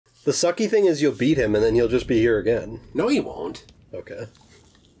The sucky thing is you'll beat him and then he'll just be here again. No, he won't. Okay.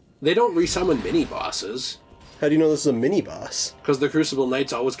 They don't resummon mini-bosses. How do you know this is a mini-boss? Because the Crucible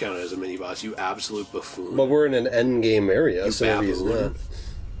Knights always counted as a mini-boss, you absolute buffoon. But we're in an endgame area, you so maybe he's not.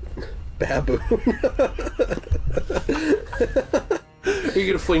 Baboon. Are you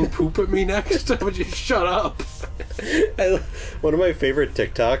gonna fling poop at me next? How would you shut up? One of my favorite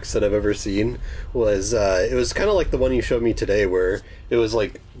TikToks that I've ever seen was, it was kind of like the one you showed me today, where it was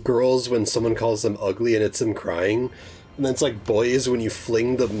like girls when someone calls them ugly and it's them crying, and then it's like boys when you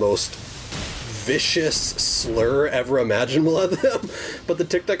fling the most vicious slur ever imaginable at them. But the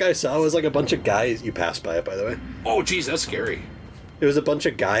TikTok I saw was like a bunch of guys. You passed by it, by the way. Oh, geez, that's scary. It was a bunch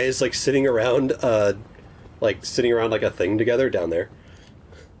of guys like sitting around like a thing together down there.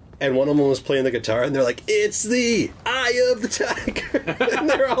 And one of them was playing the guitar, and they're like, "It's the Eye of the Tiger," and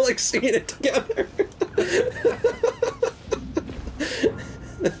they're all like singing it together.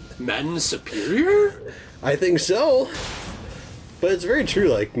 Men superior? I think so, but it's very true.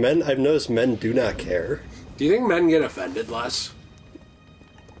 Like men, I've noticed men do not care. Do you think men get offended less?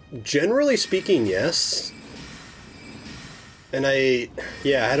 Generally speaking, yes. And I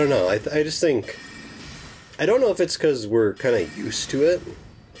don't know. I just think, I don't know if it's because we're kind of used to it.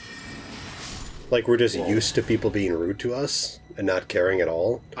 Like, we're just used to people being rude to us and not caring at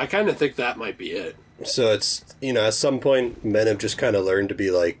all. I kind of think that might be it. So it's, you know, at some point, men have just kind of learned to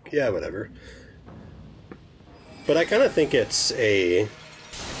be like, yeah, whatever. But I kind of think it's a...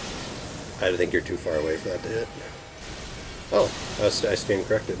 I think you're too far away for that to hit. Oh, I stand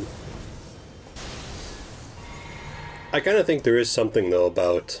corrected. I kind of think there is something, though,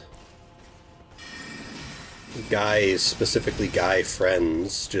 about guys, specifically guy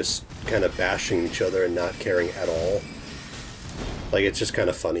friends, just kind of bashing each other and not caring at all. Like, it's just kind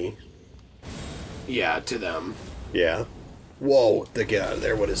of funny. Yeah, to them. Yeah. Whoa, get out of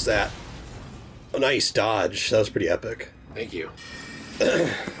there. What is that? A nice dodge. That was pretty epic. Thank you.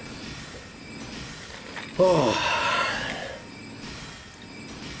 Oh.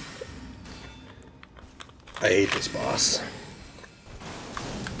 I hate this boss.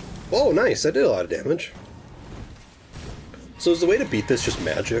 Oh, nice. I did a lot of damage. So is the way to beat this just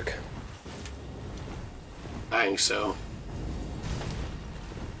magic? I think so.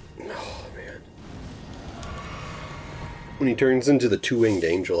 Oh, man. When he turns into the two-winged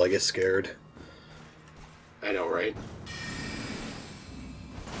angel, I get scared. I know, right?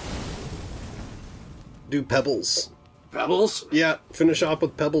 Do pebbles. Pebbles? Yeah, finish off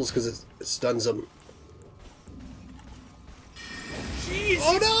with pebbles because it stuns them. Jeez.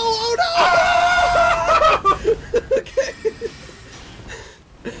 Oh no! Oh no! Okay.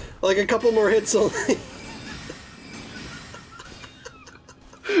 Like a couple more hits only.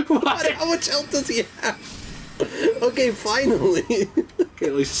 What? How much health does he have? Okay, finally. Okay,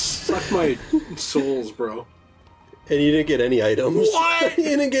 at least suck my souls, bro. And you didn't get any items. What? You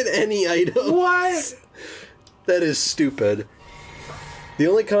didn't get any items. What? That is stupid. The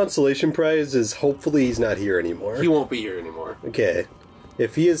only consolation prize is hopefully he's not here anymore. He won't be here anymore. Okay.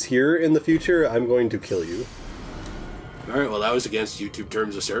 If he is here in the future, I'm going to kill you. Alright, well that was against YouTube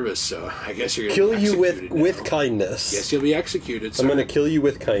terms of service, so I guess you're gonna kill you with kindness. Yes, you'll be executed. I'm gonna kill you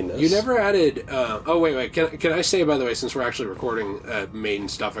with kindness. You never added oh wait, can I say, by the way, since we're actually recording main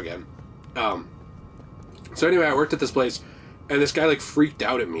stuff again, so anyway, I worked at this place and this guy like freaked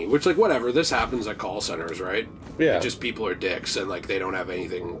out at me, which, like, whatever, this happens at call centers, right? Yeah. Just people are dicks and like they don't have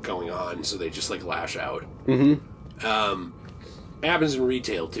anything going on, so they just like lash out. It happens in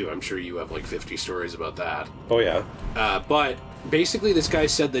retail too. I'm sure you have like 50 stories about that. Oh yeah. But basically this guy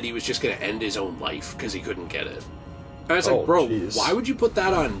said that he was just going to end his own life because he couldn't get it. And I was like, bro, why would you put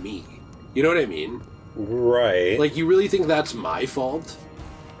that on me? You know what I mean? Right. Like, you really think that's my fault?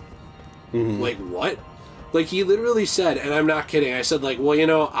 Like, what? Like, he literally said, and I'm not kidding, I said, like, well, you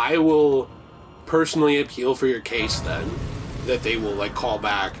know, I will personally appeal for your case then. That they will, like, call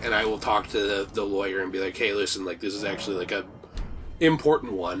back, and I will talk to the lawyer and be like, hey, listen, like, this is actually, like, a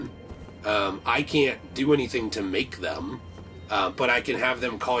important one. I can't do anything to make them, but I can have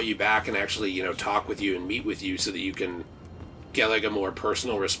them call you back and actually, you know, talk with you and meet with you so that you can get, like, a more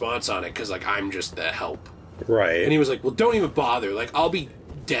personal response on it, because, like, I'm just the help. Right. And he was like, well, don't even bother. Like, I'll be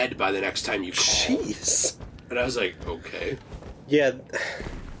dead by the next time you call. Jeez. And I was like, okay. Yeah.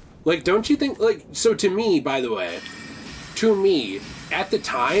 Like, don't you think, like, so to me, by the way, to me, at the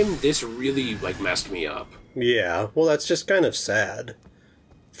time, this really, like, messed me up. Yeah. Well, that's just kind of sad.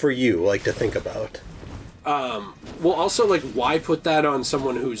 For you, like, to think about. Well, also, like, why put that on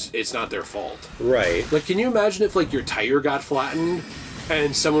someone who's, it's not their fault? Right. Like, can you imagine if, like, your tire got flattened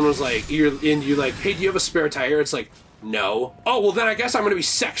and someone was like, you're like, hey, do you have a spare tire? It's like, No. Oh, well, then I guess I'm going to be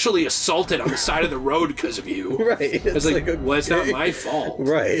sexually assaulted on the side of the road because of you. Right. It's like, well, it's not my fault.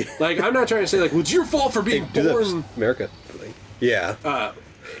 Right. Like, I'm not trying to say, like, well, it's your fault for being born... America. Yeah.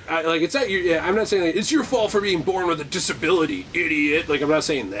 It's not your... Yeah, I'm not saying, like, it's your fault for being born with a disability, idiot. Like, I'm not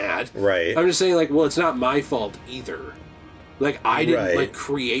saying that. Right. I'm just saying, like, well, it's not my fault either. Like, I didn't, like,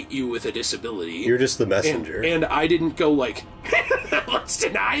 create you with a disability. You're just the messenger. And I didn't go, like, let's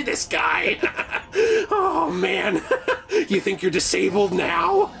deny this guy. Oh, man. You think you're disabled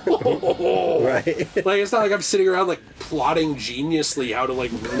now? Right. Like, it's not like I'm sitting around, like, plotting geniusly how to,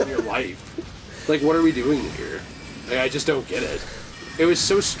 like, ruin your life. Like, what are we doing here? Like, I just don't get it. It was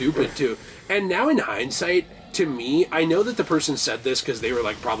so stupid, too. And now, in hindsight... To me, I know that the person said this because they were,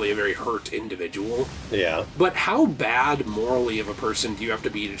 like, probably a very hurt individual. Yeah. But how bad morally of a person do you have to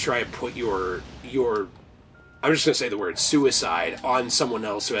be to try and put your I'm just going to say the word suicide on someone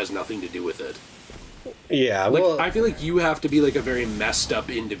else who has nothing to do with it? Yeah, like, well... I feel like you have to be, like, a very messed up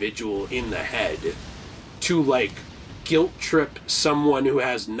individual in the head to, like, guilt trip someone who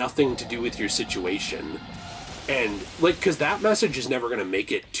has nothing to do with your situation. And, like, because that message is never going to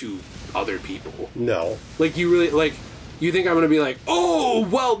make it to other people. No. Like, you really, like, you think I'm going to be like, oh,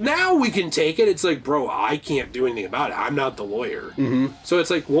 well, now we can take it? It's like, bro, I can't do anything about it. I'm not the lawyer. Mm-hmm. So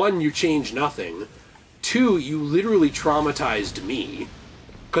it's like, one, you change nothing. Two, you literally traumatized me.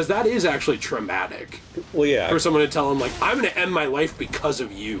 Because that is actually traumatic. Well, yeah. For someone to tell him, like, I'm going to end my life because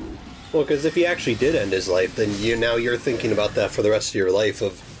of you. Well, because if he actually did end his life, then you're thinking about that for the rest of your life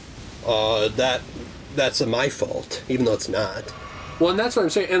of, that's my fault, even though it's not. Well, and that's what I'm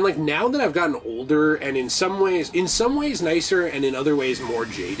saying. And, like, now that I've gotten older and in some ways nicer and in other ways more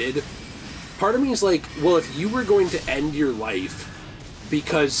jaded, part of me is like, well, if you were going to end your life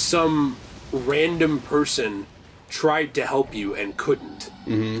because some random person tried to help you and couldn't,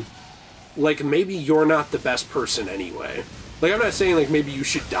 like, maybe you're not the best person anyway. Like, I'm not saying, like, maybe you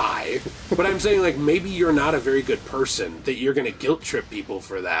should die, but I'm saying, like, maybe you're not a very good person, that you're going to guilt trip people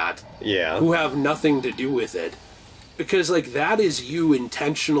for that. Yeah. Who have nothing to do with it. Because, like, that is you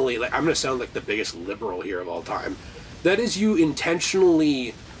intentionally, like, I'm going to sound like the biggest liberal here of all time. That is you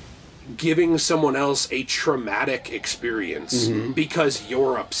intentionally giving someone else a traumatic experience because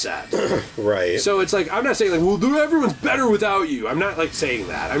you're upset. Right. So it's like, I'm not saying, like, well, everyone's better without you. I'm not, like, saying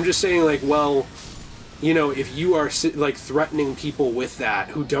that. I'm just saying, like, well... You know, if you are, like, threatening people with that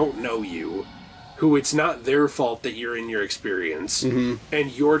who don't know you, who it's not their fault that you're in your experience, and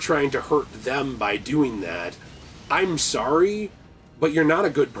you're trying to hurt them by doing that, I'm sorry, but you're not a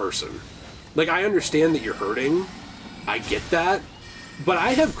good person. Like, I understand that you're hurting. I get that. But I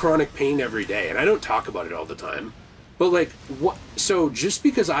have chronic pain every day, and I don't talk about it all the time. But, like, what? So, just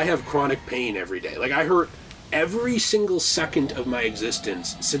because I have chronic pain every day, like, I hurt... Every single second of my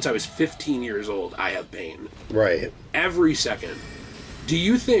existence, since I was 15 years old, I have pain. Right. Every second. Do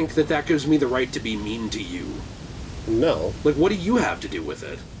you think that that gives me the right to be mean to you? No. Like, what do you have to do with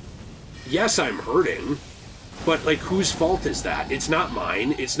it? Yes, I'm hurting, but, like, whose fault is that? It's not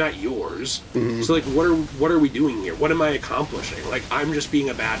mine. It's not yours. So, like, what are we doing here? What am I accomplishing? Like, I'm just being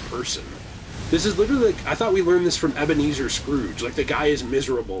a bad person. This is literally, like, I thought we learned this from Ebenezer Scrooge. Like, the guy is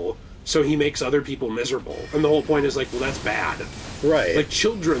miserable, so he makes other people miserable. And the whole point is, like, well, that's bad. Right. Like,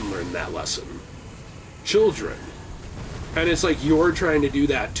 children learn that lesson. Children. And it's like, you're trying to do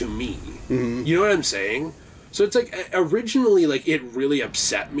that to me. You know what I'm saying? So it's like, originally, like, it really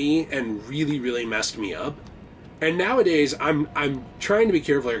upset me and really, really messed me up. And nowadays, I'm trying to be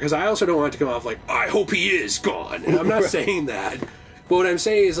careful here, because I also don't want it to come off like, I hope he is gone. And I'm not saying that. But what I'm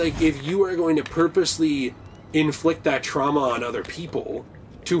saying is, like, if you are going to purposely inflict that trauma on other people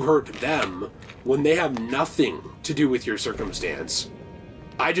to hurt them when they have nothing to do with your circumstance,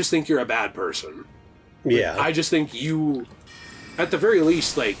 I just think you're a bad person. Yeah. I just think you, at the very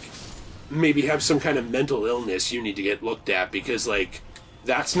least, like, maybe have some kind of mental illness you need to get looked at, because, like,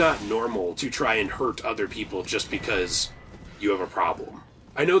 that's not normal to try and hurt other people just because you have a problem.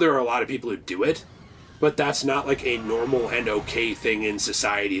 I know there are a lot of people who do it, but that's not, like, a normal and okay thing in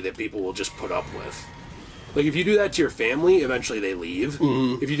society that people will just put up with. Like, if you do that to your family, eventually they leave.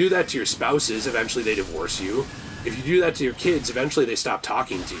 If you do that to your spouses, eventually they divorce you. If you do that to your kids, eventually they stop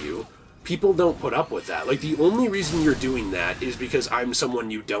talking to you. People don't put up with that. Like, the only reason you're doing that is because I'm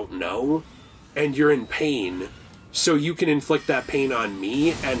someone you don't know, and you're in pain, so you can inflict that pain on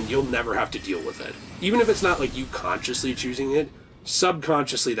me, and you'll never have to deal with it. Even if it's not, like, you consciously choosing it,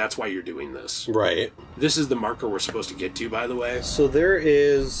 subconsciously, that's why you're doing this. Right. This is the marker we're supposed to get to, by the way. So there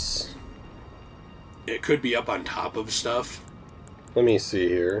is... It could be up on top of stuff. Let me see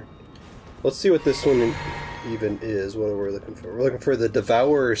here. Let's see what this one even is. What are we looking for? We're looking for the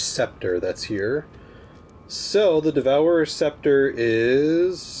Devourer's Scepter that's here. So, the Devourer Scepter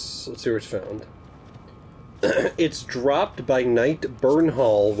is... Let's see where it's found. It's dropped by Knight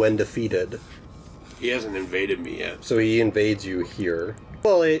Burnhall when defeated. He hasn't invaded me yet. So he invades you here.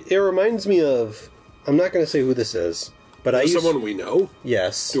 Well, it reminds me of... I'm not going to say who this is, but I used... Someone we know?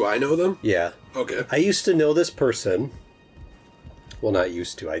 Yes. Do I know them? Yeah. Okay. I used to know this person. Well, not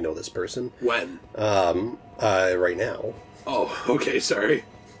used to. I know this person. When? Right now. Oh, okay, sorry.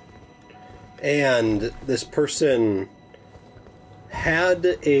 And this person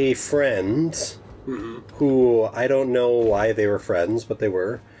had a friend who I don't know why they were friends, but they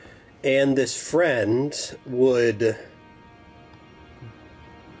were. And this friend would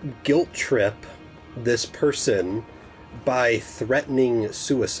guilt trip this person by threatening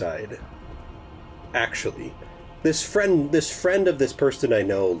suicide. Actually, this friend of this person I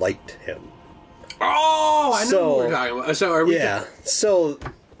know liked him. Oh, I know what we're talking about. So are we? Yeah. So.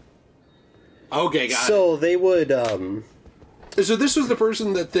 Okay, got it. So they would. So this was the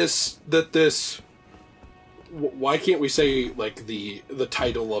person that this. Why can't we say like the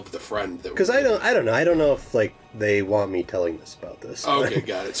title of the friend? Because I don't know. I don't know if like they want me telling this about this. Okay,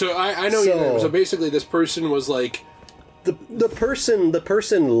 got it. So I know. So basically, this person was like the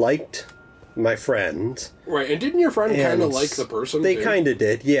person liked my friend. Right, and didn't your friend kind of like the person? They kind of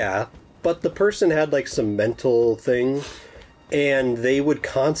did, yeah. But the person had like some mental thing, and they would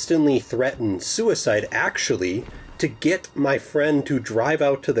constantly threaten suicide. Actually, to get my friend to drive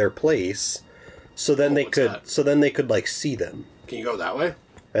out to their place. So then they could like see them. Can you go that way?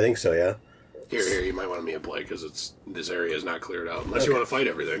 I think so, yeah. Here, you might want me to play because this area is not cleared out unless you want to fight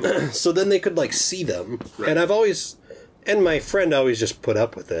everything. So then they could like see them, right. And my friend always just put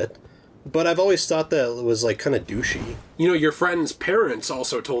up with it, but I've always thought that it was like kind of douchey. You know, your friend's parents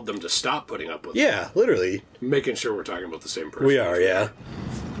also told them to stop putting up with it. Yeah, literally. Making sure we're talking about the same person. We are, yeah.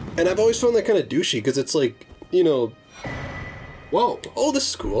 And I've always found that kind of douchey because it's like, you know, whoa, oh, this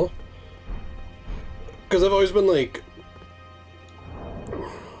is cool. Because I've always been like,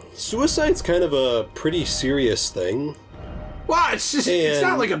 suicide's kind of a pretty serious thing. Well, it's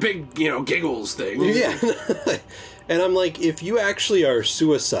not like a big, giggles thing. Yeah. And I'm like, if you actually are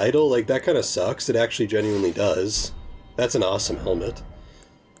suicidal, like, that kind of sucks. It actually genuinely does. That's an awesome helmet.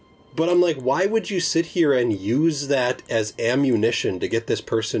 But I'm like, why would you sit here and use that as ammunition to get this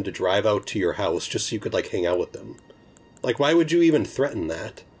person to drive out to your house just so you could, like, hang out with them? Like, why would you even threaten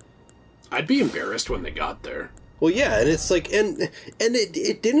that? I'd be embarrassed when they got there. Well, yeah, and it's like, and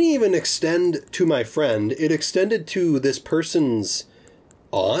it didn't even extend to my friend. It extended to this person's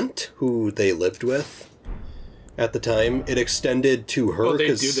aunt, who they lived with at the time. It extended to her. Oh, they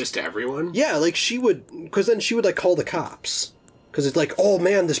do this to everyone? Yeah, like she would, because then she would like call the cops. Because it's like, oh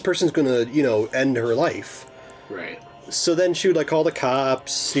man, this person's gonna, end her life. Right. So then she would like call the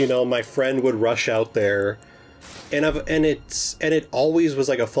cops, my friend would rush out there. And it always was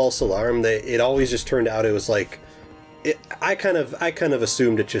like a false alarm. It always just turned out it was like, I kind of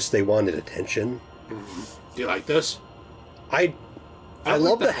assumed it just they wanted attention. Mm-hmm. Do you like this? I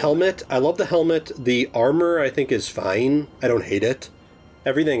love the helmet. I love the helmet. The armor I think is fine. I don't hate it.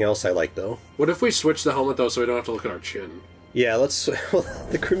 Everything else I like though. What if we switch the helmet though, so we don't have to look at our chin? Yeah, let's. Well,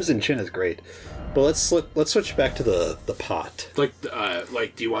 the crimson chin is great. But let's switch back to the pot. Like,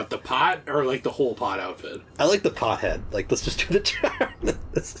 do you want the pot or like the whole pot outfit? I like the pot head. Like, let's just do the charm.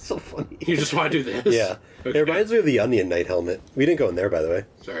 This is so funny. You just want to do this? Yeah. Okay. It reminds me of the Onion Knight helmet. We didn't go in there, by the way.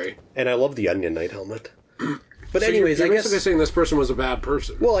 Sorry. And I love the Onion Knight helmet. But so anyways, you're I guess... basically saying this person was a bad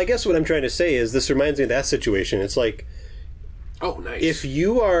person. Well, I guess what I'm trying to say is this reminds me of that situation. It's like... Oh, nice. If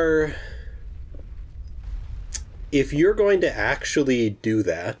you're going to actually do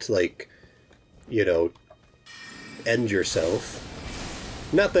that, like, end yourself.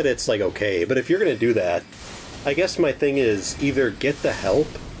 Not that it's, like, okay, but if you're going to do that, I guess my thing is either get the help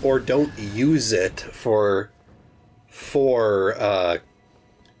or don't use it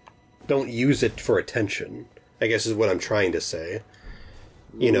don't use it for attention, I guess is what I'm trying to say.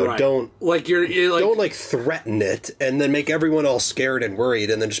 Right. Don't... Like, you're like... Don't, like, threaten it and then make everyone all scared and worried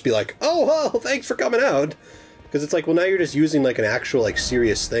and then just be like, oh, well, thanks for coming out. Because it's like, well, now you're just using, like, an actual, like,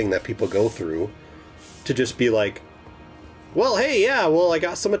 serious thing that people go through to just be like, well, hey, yeah, well, I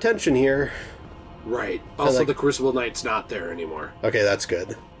got some attention here. Right. Also, the Crucible Knight's not there anymore. Okay, that's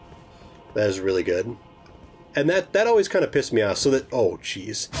good. That is really good. And that always kind of pissed me off, so that... Oh,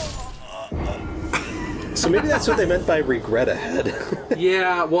 jeez. So maybe that's what they meant by regret ahead.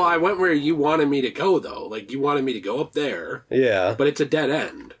 Yeah, well, I went where you wanted me to go, though. Like, you wanted me to go up there. Yeah. But it's a dead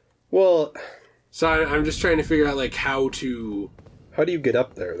end. Well... So I'm just trying to figure out, like, how to... How do you get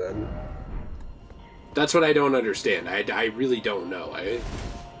up there, then? That's what I don't understand. I really don't know.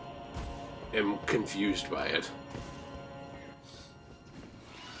 am confused by it.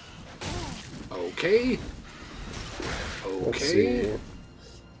 Okay. Okay.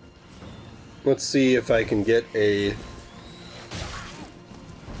 Let's see if I can get a...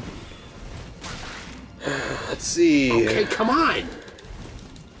 Let's see. Okay, come on.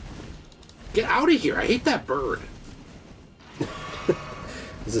 Get out of here. I hate that bird.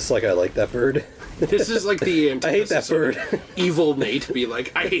 Is this like I like that bird? This is like the I hate that bird. Evil Nate be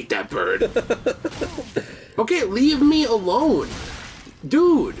like, I hate that bird. Okay, leave me alone.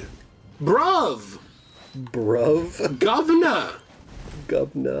 Dude. Bruv. Bruv? Governor.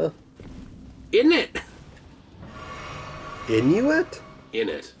 Governor. In it. Inuit? In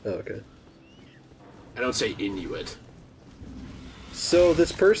it. Oh, okay. I don't say Inuit. So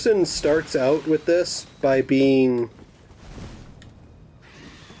this person starts out with this by being...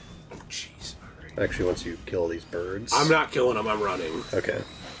 Oh, jeez. Actually, once you kill these birds... I'm not killing them, I'm running. Okay.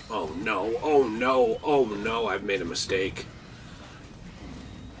 Oh no, oh no, oh no, I've made a mistake.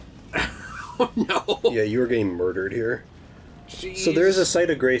 Oh no. Yeah, you were getting murdered here. Jeez. So there's a site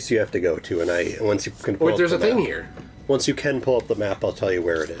of grace you have to go to, and once you can pull Wait, up there's the a thing map- here. Once you can pull up the map, I'll tell you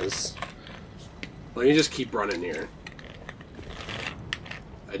where it is. Let me just keep running here.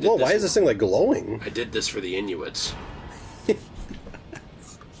 Whoa, why is this thing like glowing? I did this for the Inuits.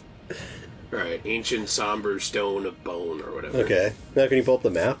 Alright, ancient somber stone of bone or whatever. Okay. Now can you pull up the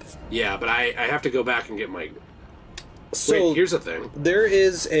map? Yeah, but I have to go back and get my... So Wait, here's the thing. there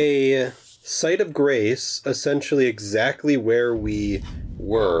is a site of grace, essentially exactly where we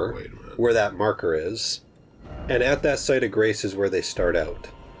were, Wait a minute. where that marker is. And at that site of grace is where they start out.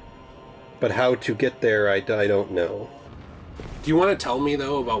 But how to get there, I don't know. Do you want to tell me,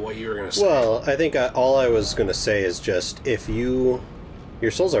 though, about what you were going to say? Well, I think all I was going to say is just, if you... Your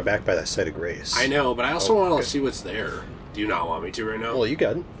souls are back by that site of grace. I know, but I also want to see what's there. Do you not want me to right now? Well, you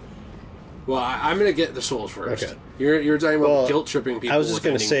got it. Well, I'm going to get the souls first. Okay. You're talking about guilt-tripping people. I was just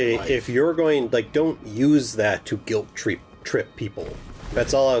going to say, if you're going... Like, don't use that to guilt-trip people.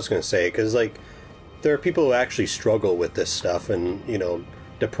 That's all I was going to say, because, like, there are people who actually struggle with this stuff, and, you know...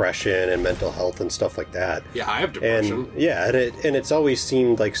 depression and mental health and stuff like that. Yeah, I have depression. And yeah, and it's always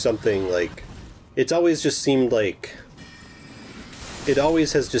seemed like something like it's always just seemed like it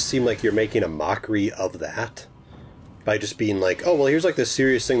always has just seemed like you're making a mockery of that by just being like, oh well, here's like this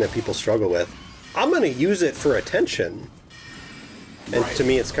serious thing that people struggle with. I'm gonna use it for attention. And Right. to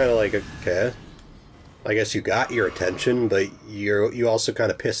me, it's kind of like, okay, I guess you got your attention, but you also kind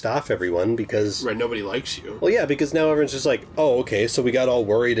of pissed off everyone because... Right, nobody likes you. Well, yeah, because now everyone's just like, oh, okay, so we got all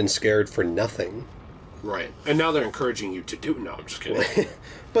worried and scared for nothing. Right. And now they're encouraging you to do... No, I'm just kidding.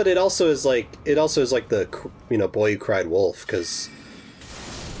 But it also is like the, you know, boy who cried wolf, because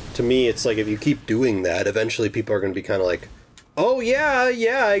to me, it's like if you keep doing that, eventually people are going to be kind of like, oh, yeah,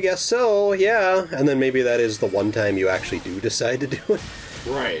 I guess so, yeah. And then maybe that is the one time you actually do decide to do it.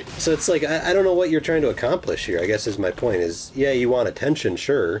 Right. So it's like, I don't know what you're trying to accomplish here, I guess is my point, is, yeah, you want attention,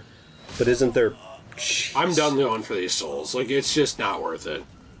 sure, but isn't there... Jeez. I'm done going for these souls. Like, it's just not worth it.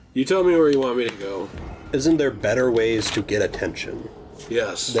 You tell me where you want me to go. Isn't there better ways to get attention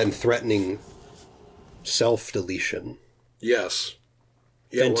Yes. than threatening self-deletion? Yes.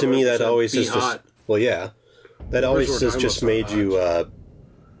 Yeah, And to me, that 100%. always Be has hot. just... Well, yeah. That always Where's has Lord just Timeless made you...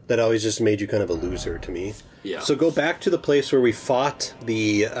 that always just made you kind of a loser to me. Yeah. So go back to the place where we fought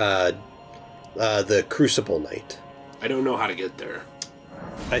the Crucible Knight. I don't know how to get there.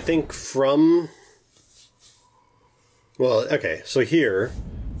 I think from... Well, okay, so here,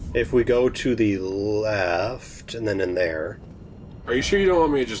 if we go to the left, and then in there... Are you sure you don't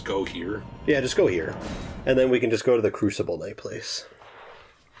want me to just go here? Yeah, just go here. And then we can just go to the Crucible Knight place.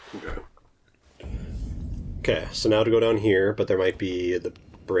 Okay. Okay, so now to go down here, but there might be the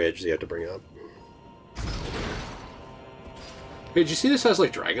bridge that you have to bring up. Hey, did you see this has,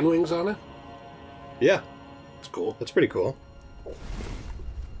 like, dragon wings on it? Yeah, It's cool. that's pretty cool.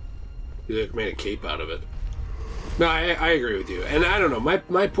 You like, made a cape out of it. No, I agree with you. And I don't know,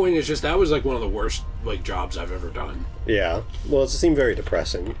 my point is just that was, like, one of the worst, like, jobs I've ever done. Yeah, well, it seemed very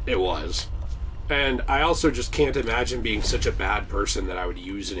depressing. It was. And I also just can't imagine being such a bad person that I would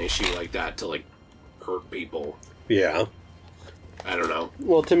use an issue like that to, like, hurt people. Yeah. I don't know.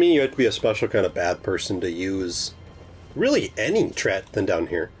 Well, to me, you have to be a special kind of bad person to use really any than down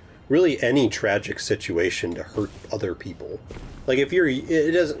here. Really any tragic situation to hurt other people. Like if you're,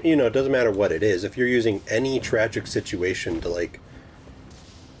 it doesn't, you know, it doesn't matter what it is. If you're using any tragic situation to like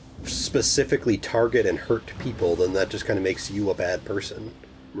specifically target and hurt people, then that just kind of makes you a bad person.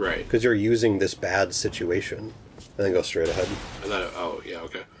 Right. Because you're using this bad situation. And then go straight ahead. And that, oh, yeah,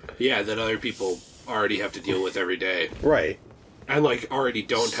 okay. Yeah, that other people already have to deal with every day. Right. And, like, already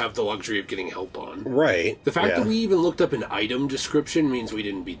don't have the luxury of getting help on. Right. The fact that we even looked up an item description means we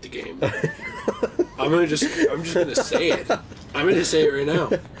didn't beat the game. I'm just gonna say it. I'm gonna say it right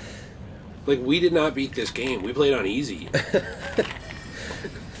now. Like, we did not beat this game. We played on easy.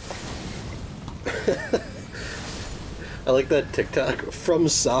 I like that TikTok from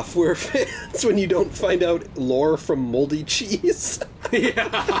software fans when you don't find out lore from moldy cheese.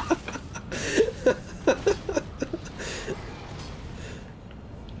 Yeah.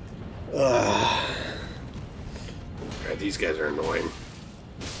 These guys are annoying.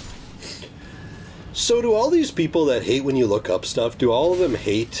 So do all these people that hate when you look up stuff, do all of them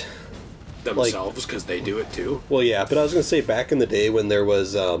hate themselves because they do it too? Well, yeah, but I was going to say back in the day when there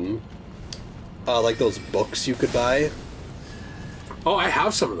was like those books you could buy. Oh, I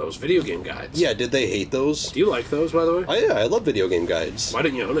have some of those video game guides. Yeah, did they hate those? Do you like those, by the way? Oh, yeah, I love video game guides. Why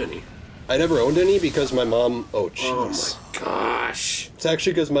didn't you own any? I never owned any because my mom... Oh, jeez. Oh, my gosh. It's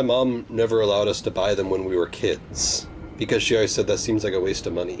actually because my mom never allowed us to buy them when we were kids. Because she always said that seems like a waste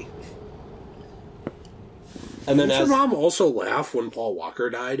of money. And then Did your mom also laugh when Paul Walker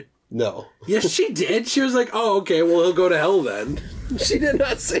died? No. Yes, she did. She was like, oh, okay, well, he'll go to hell then. She did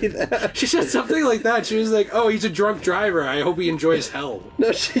not say that. She said something like that. She was like, oh, he's a drunk driver. I hope he enjoys hell.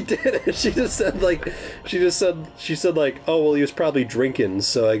 No, she didn't. She just said, like, she said, like, oh, well, he was probably drinking,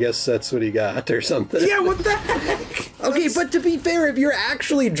 so I guess that's what he got, or something. Yeah, what the heck? Okay, but to be fair, if you're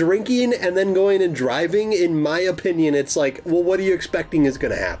actually drinking and then going and driving, in my opinion, it's like, well, what are you expecting is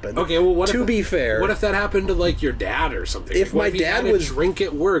going to happen? Okay, well, what to if... be fair... What if that happened to, like, your dad or something? If my dad was... drink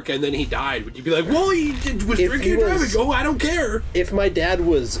at work and then he died, would you be like, well, he was drinking and driving? Oh, I don't care. If my dad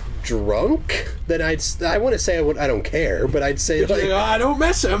was drunk, then I want to say I don't care, but I'd say like, oh, I don't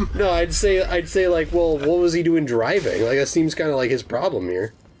miss him. No, I'd say like, well, what was he doing driving? Like that seems kind of like his problem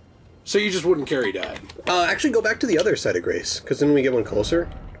here. So you just wouldn't care he died? Actually, go back to the other side of Grace, because then we get one closer.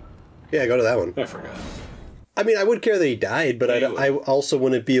 Yeah, go to that one. I forgot. I mean, I would care that he died, but I also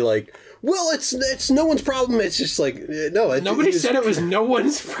wouldn't be like, well, it's no one's problem. It's just like, no. Nobody said it was no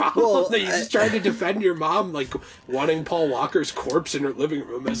one's problem. Well, that you just tried to defend your mom, like, wanting Paul Walker's corpse in her living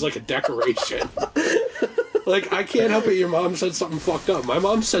room as, like, a decoration. Like, I can't help it your mom said something fucked up. My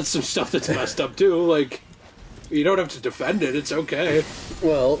mom said some stuff that's messed up, too. Like, you don't have to defend it. It's okay.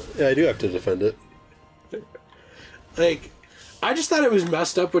 Well, I do have to defend it. Like, I just thought it was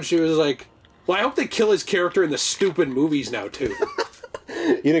messed up when she was like, well, I hope they kill his character in the stupid movies now, too.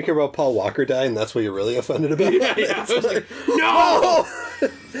 You didn't care about Paul Walker dying? And that's what you're really offended about? Yeah. I was like, no!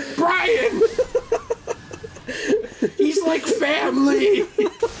 Brian! He's like family!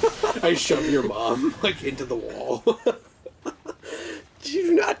 I shove your mom, like, into the wall.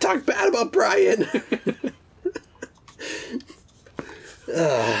 Do not talk bad about Brian!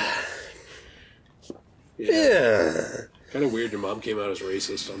 Yeah. Kind of weird your mom came out as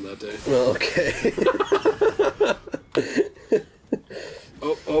racist on that day. Well, okay.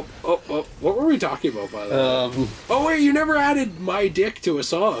 Oh. What were we talking about, by the way? Oh, wait, you never added My Dick to a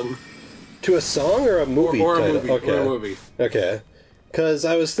song. To a song or a movie? Or a title? movie. Okay. Or a movie. Okay. Because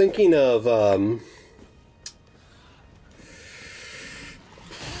I was thinking of,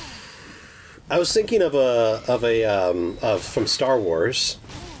 from Star Wars,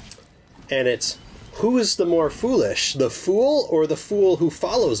 and it's, who is the more foolish, the fool or the fool who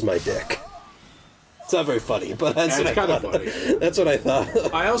follows my dick? It's not very funny, but that's kind of funny. That's what I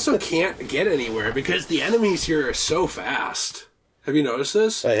thought. I also can't get anywhere because the enemies here are so fast. Have you noticed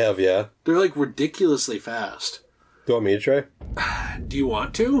this? I have, yeah. They're like ridiculously fast. Do you want me to try? Do you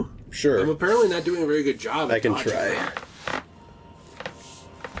want to? Sure. I'm apparently not doing a very good job. I can try.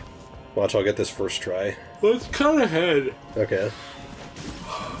 Watch, I'll get this first try. Let's cut ahead. Okay.